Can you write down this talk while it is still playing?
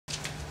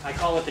I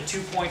call it the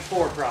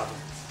 2.4 problem.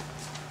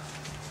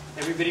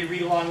 Everybody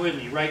read along with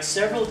me. Write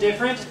several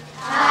different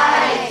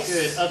types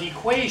good, of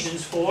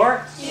equations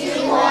for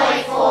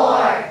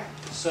 2.4.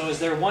 So is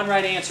there one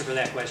right answer for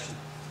that question?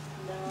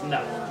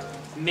 No.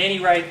 Many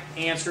right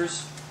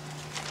answers.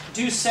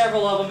 Do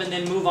several of them and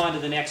then move on to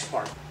the next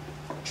part.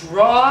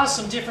 Draw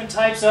some different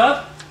types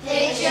of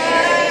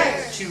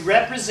pictures to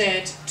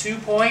represent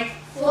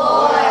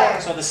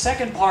 2.4. So the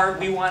second part,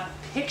 we want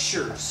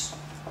pictures.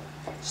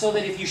 So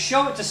that if you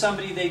show it to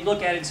somebody, they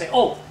look at it and say,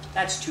 oh,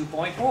 that's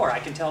 2.4. I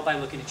can tell by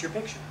looking at your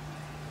picture.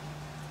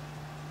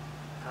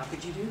 How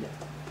could you do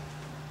that?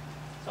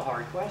 It's a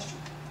hard question.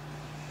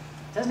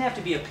 It doesn't have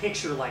to be a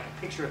picture like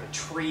a picture of a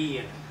tree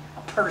and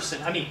a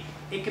person. I mean,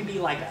 it can be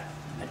like a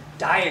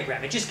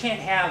diagram. It just can't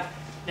have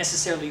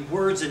necessarily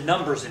words and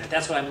numbers in it.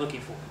 That's what I'm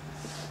looking for.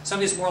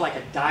 Something that's more like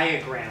a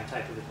diagram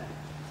type of a thing.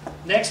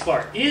 Next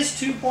part. Is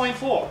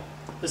 2.4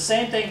 the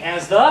same thing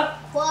as the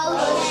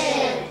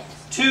quotient?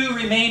 2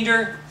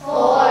 remainder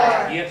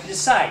 4. You have to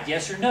decide,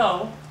 yes or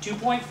no.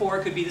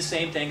 2.4 could be the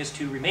same thing as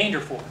 2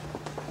 remainder 4.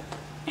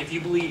 If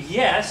you believe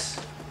yes,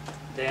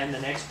 then the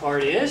next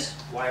part is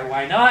why or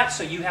why not.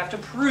 So you have to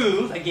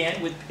prove,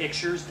 again, with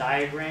pictures,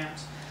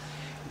 diagrams,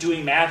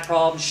 doing math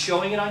problems,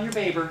 showing it on your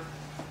paper,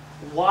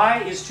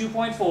 why is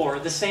 2.4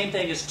 the same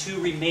thing as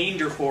 2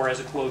 remainder 4 as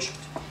a quotient?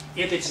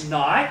 If it's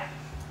not,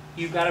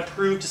 you've got to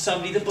prove to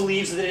somebody that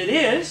believes that it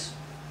is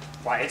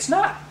why it's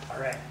not.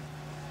 All right.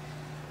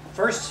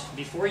 First,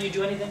 before you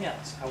do anything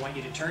else, I want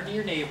you to turn to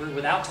your neighbor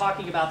without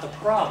talking about the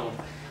problem.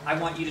 I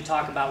want you to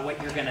talk about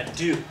what you're going to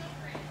do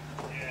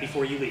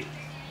before you leave.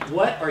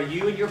 What are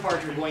you and your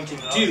partner going to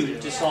do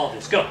to solve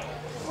this? Go.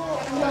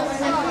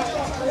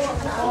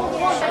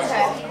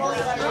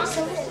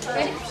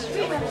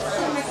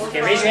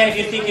 Okay, raise your hand if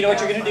you think you know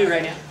what you're going to do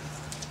right now.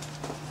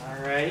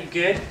 All right,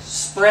 good.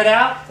 Spread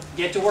out.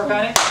 Get to work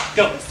on it.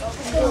 Go.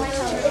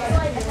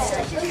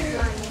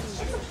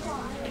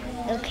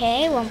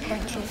 Okay,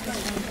 1.2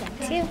 plus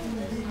 1.2.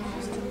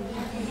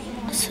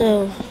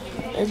 So,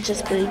 it's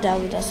just put it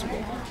down the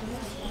decimal.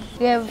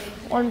 We have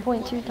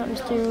 1.2 times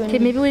 2. Okay,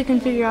 maybe we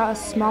can figure out a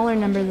smaller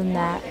number than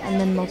that and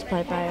then multiply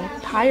it by a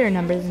higher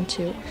number than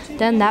 2.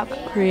 Then that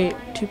would create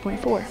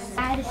 2.4.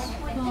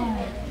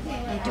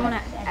 Do you want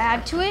to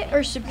add to it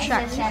or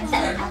subtract?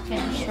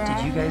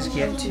 Did you guys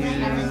get to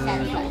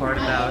the part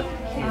about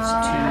is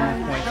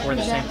 2.4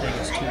 the same thing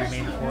as 2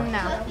 remainder 4?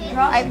 No. You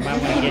might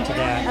want to get to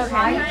that.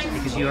 Okay.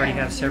 Because you already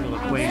have several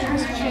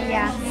equations.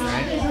 Yeah.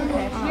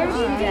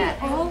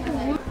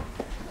 Right?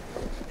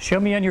 Show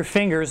me on your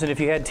fingers, and if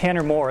you had 10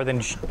 or more, then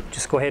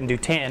just go ahead and do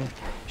 10.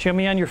 Show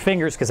me on your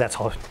fingers, because that's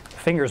all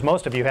fingers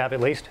most of you have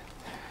at least.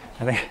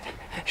 I think.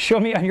 Show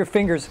me on your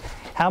fingers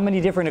how many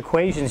different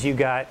equations you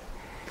got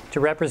to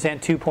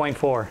represent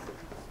 2.4.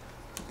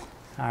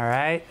 All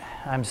right,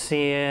 I'm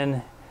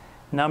seeing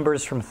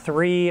numbers from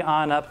 3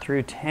 on up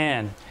through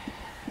 10,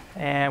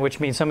 and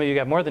which means some of you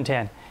got more than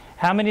 10.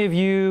 How many of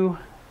you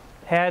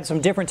had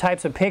some different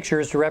types of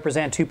pictures to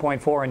represent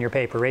 2.4 on your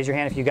paper? Raise your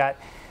hand if you got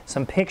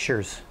some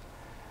pictures.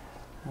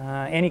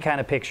 Any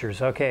kind of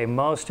pictures. Okay,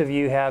 most of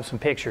you have some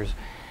pictures.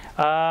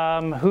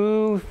 How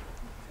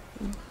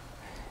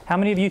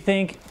many of you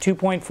think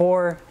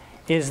 2.4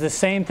 is the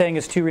same thing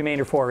as 2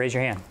 remainder 4? Raise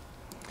your hand.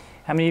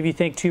 How many of you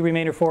think 2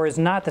 remainder 4 is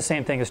not the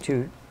same thing as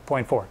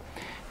 2.4?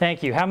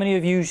 Thank you. How many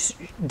of you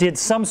did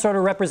some sort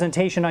of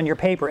representation on your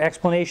paper,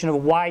 explanation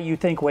of why you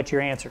think what's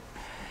your answer?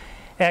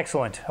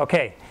 Excellent.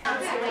 Okay.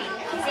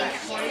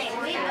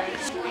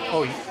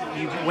 Oh,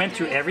 you went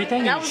through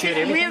everything? You shared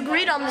everything? We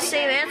agreed on the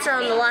same answer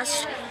on the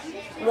last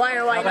why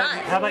or why not.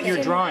 How about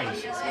your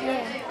drawings?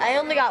 I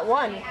only got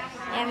 1.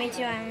 Yeah, me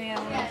too. I'm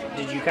real.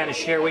 Did you kind of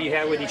share what you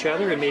had with each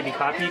other and maybe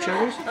copy each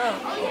other's?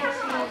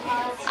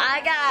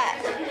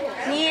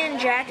 Me and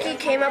Jackie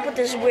came up with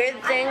this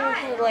weird thing,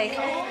 like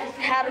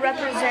how to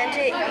represent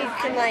it. You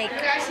can like,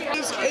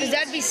 Because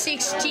that'd be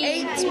 16.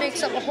 8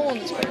 makes up a hole in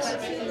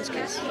this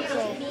case.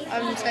 So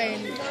I'm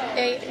saying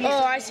 8.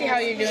 Oh, I see how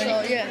you're doing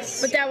it.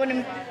 Yes. But that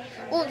wouldn't.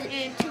 Well,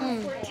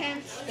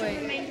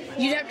 wait.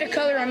 You'd have to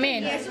color them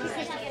in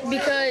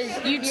because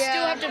you'd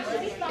still have to.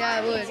 Yeah,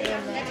 I would.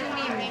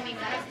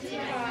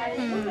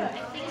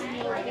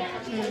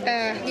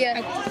 Yeah,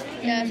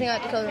 I think I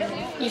have to color them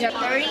in. You'd have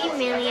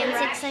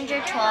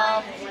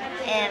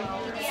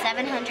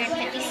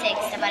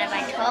 30,612,756 divided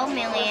by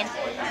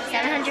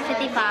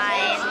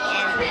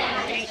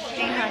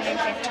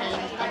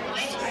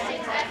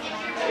 12,755,315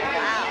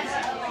 Wow.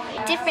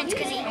 Difference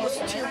because it equals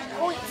 2.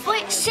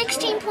 But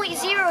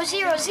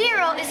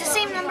 16.000 is the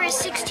same number as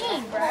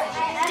 16.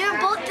 They're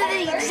both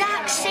the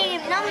exact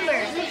same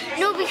number.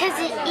 No, because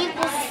it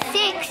equals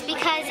 6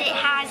 because it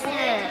has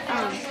the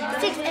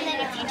 6, and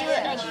then if you do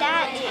it like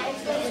that,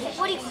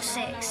 what equals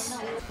 6?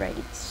 Right,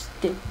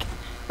 stick.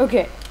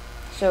 Okay,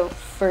 so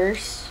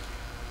first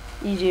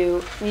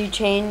you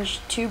change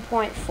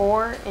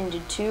 2.4 into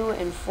 2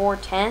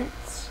 4/10,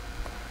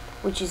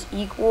 which is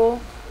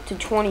equal to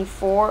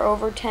 24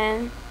 over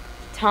 10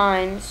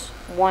 times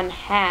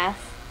 1/2,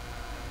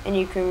 and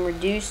you can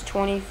reduce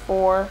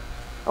 24,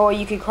 or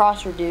you could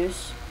cross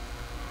reduce,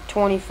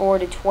 24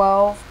 to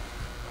 12,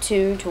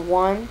 2 to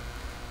 1.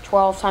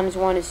 12 times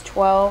 1 is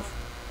 12.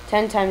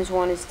 10 times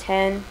 1 is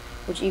 10,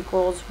 which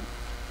equals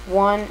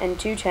 1 and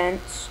 2/10,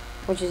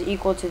 which is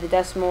equal to the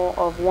decimal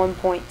of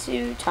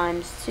 1.2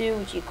 times 2,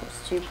 which equals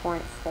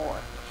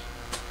 2.4.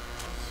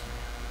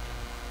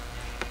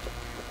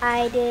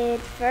 I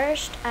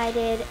just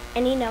did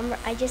any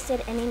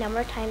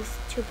number times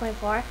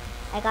 2.4.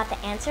 I got the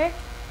answer.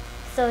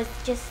 So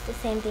it's just the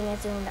same thing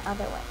as doing the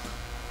other way.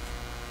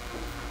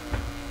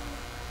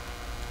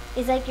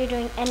 It's like you're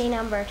doing any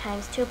number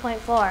times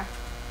 2.4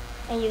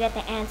 and you get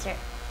the answer.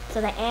 So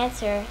the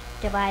answer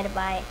divided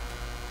by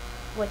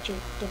what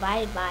you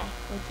divided by,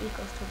 which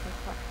equals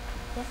 2.4.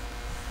 Yes?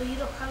 But you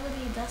don't have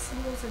any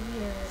decimals in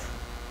your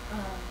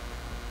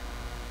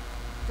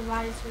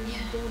dividers for your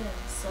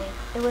dividends, so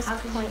It was how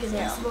can you 0.0. get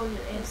decimal your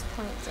It was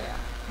answer?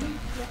 0.0.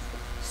 Yes.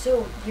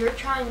 So you're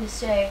trying to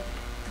say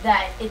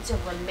that it's a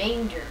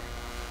remainder.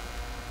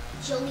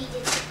 She only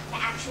did the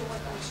actual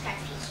work on a scratch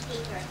piece of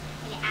paper,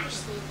 and it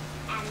actually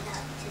added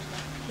up to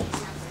the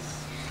numbers.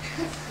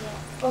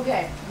 Yeah.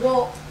 Okay,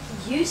 well,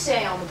 you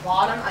say on the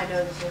bottom, I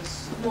know this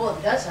is, well,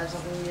 it does have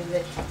something to do with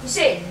it. You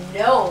say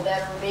no,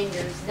 that a remainder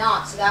is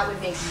not, so that would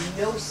make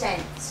no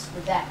sense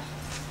with that.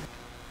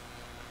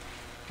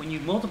 When you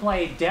multiply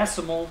a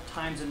decimal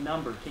times a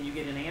number, can you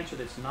get an answer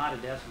that's not a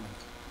decimal?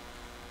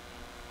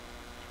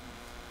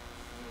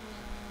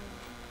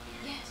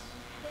 Yes.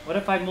 What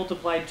if I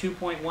multiplied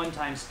 2.1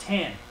 times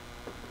 10?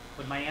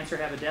 Would my answer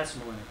have a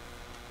decimal in it?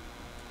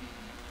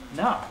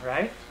 No,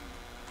 right?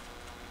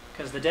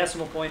 Because the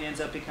decimal point ends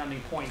up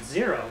becoming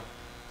 0.0.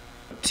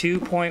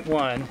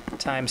 2.1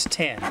 times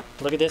 10.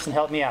 Look at this and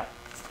help me out.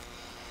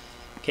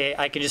 Okay,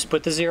 I can just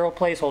put the 0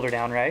 placeholder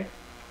down, right?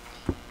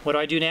 What do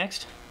I do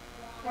next?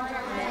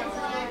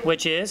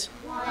 Which is?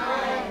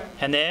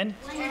 And then?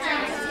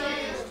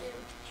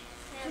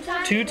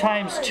 2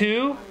 times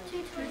 2.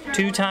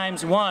 2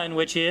 times 1,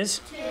 which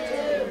is?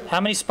 How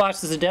many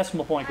spots does the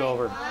decimal point go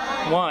over?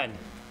 1.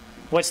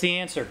 What's the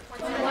answer?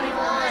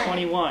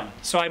 21.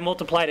 So I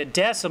multiplied a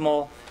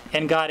decimal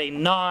and got a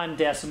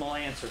non-decimal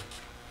answer.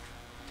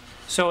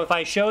 So if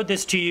I showed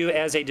this to you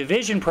as a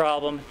division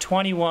problem,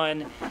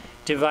 21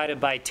 divided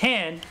by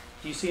 10,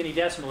 do you see any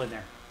decimal in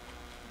there?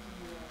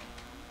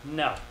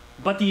 No.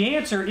 But the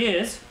answer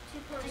is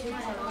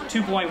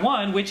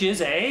 2.1, which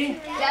is a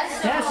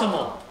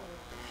decimal.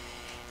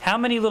 How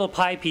many little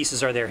pie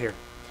pieces are there here?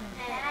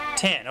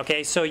 10.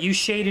 Okay, so you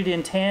shaded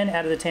in 10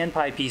 out of the 10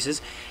 pie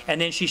pieces, and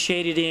then she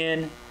shaded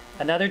in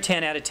another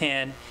 10 out of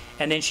 10,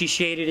 and then she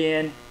shaded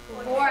in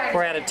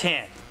 4 out of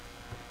 10.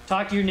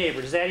 Talk to your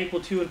neighbor. Does that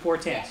equal 2 and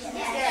 4/10?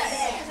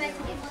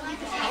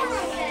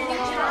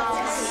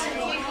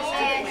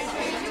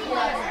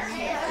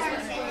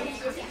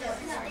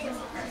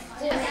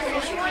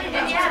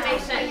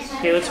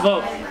 Okay, let's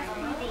vote.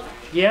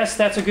 Yes,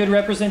 that's a good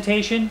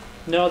representation.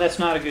 No, that's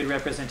not a good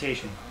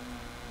representation.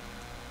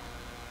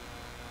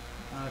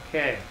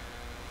 Okay.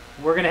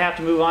 We're going to have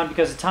to move on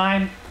because of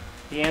time.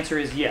 The answer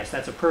is yes.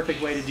 That's a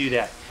perfect way to do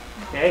that.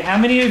 Okay, how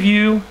many of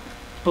you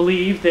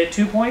believe that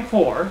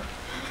 2.4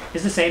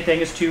 is the same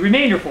thing as 2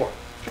 remainder 4?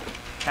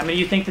 How many of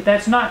you think that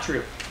that's not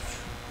true?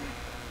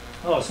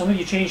 Oh, some of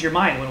you changed your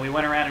mind when we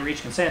went around and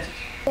reached consensus.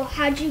 Well,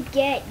 how'd you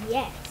get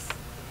yes?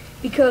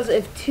 Because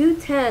if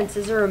 2/10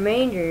 is a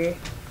remainder,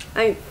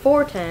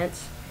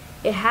 4/10,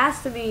 it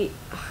has to be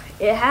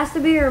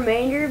a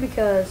remainder,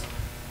 because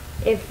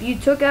if you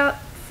took out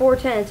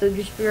 4/10, it would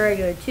just be a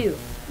regular 2.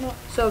 No.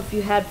 So if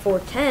you had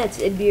 4/10,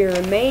 it'd be a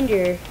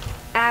remainder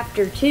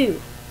after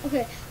 2.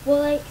 Okay, well,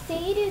 like,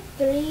 say you did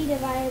 3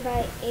 divided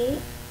by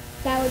 8,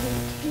 that would be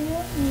 2,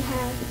 and you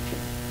have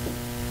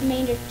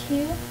remainder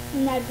 2,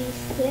 and that would be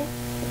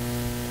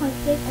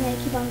 6.6, and then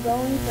keep on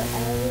going for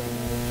every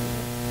remainder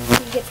 2.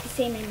 You get the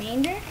same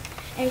remainder,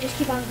 and you just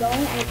keep on going.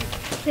 And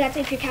so that's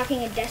if you're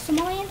calculating a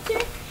decimal answer.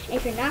 And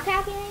if you're not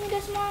calculating a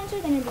decimal answer,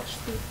 then it would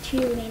just be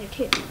 2 remainder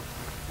 2.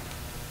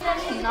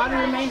 Not a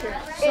remainder.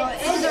 So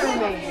it is a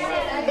remainder.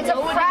 It's a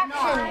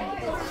fraction.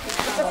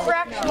 It's a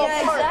fractional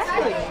part.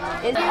 Exactly. I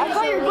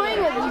thought you were going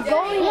with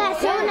Yeah,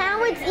 so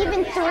now it's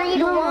even 3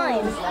 to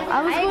 1.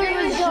 I was going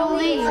with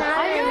Jolie.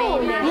 I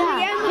know.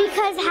 Yeah.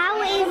 Because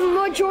how is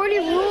majority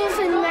rules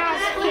in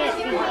math?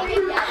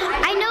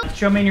 I know.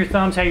 Show me in your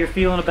thumbs how you're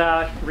feeling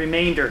about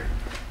remainder.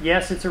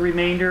 Yes, it's a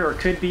remainder, or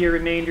could be a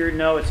remainder.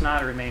 No, it's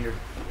not a remainder.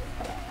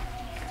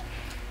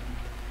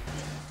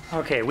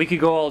 Okay, we could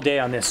go all day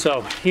on this.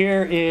 So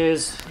here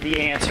is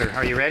the answer.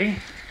 Are you ready?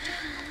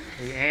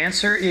 The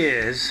answer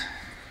is...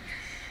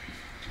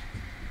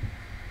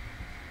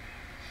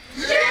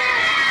 The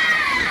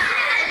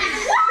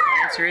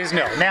answer is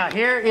no. Now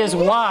here is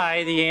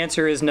why the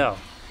answer is no.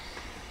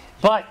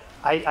 But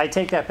I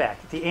take that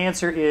back. The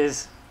answer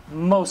is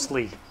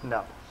mostly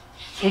no.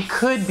 It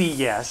could be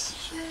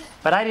yes,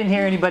 but I didn't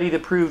hear anybody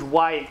that proved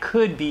why it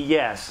could be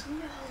yes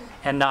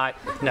and not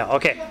no.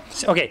 Okay.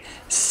 Okay.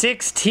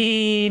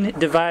 16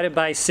 divided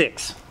by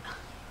 6.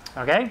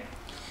 Okay?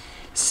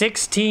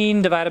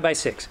 16 divided by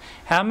 6.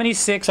 How many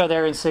 6 are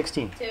there in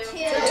 16?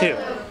 2.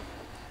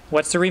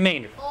 What's the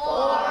remainder?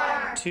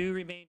 4. 2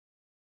 remainder.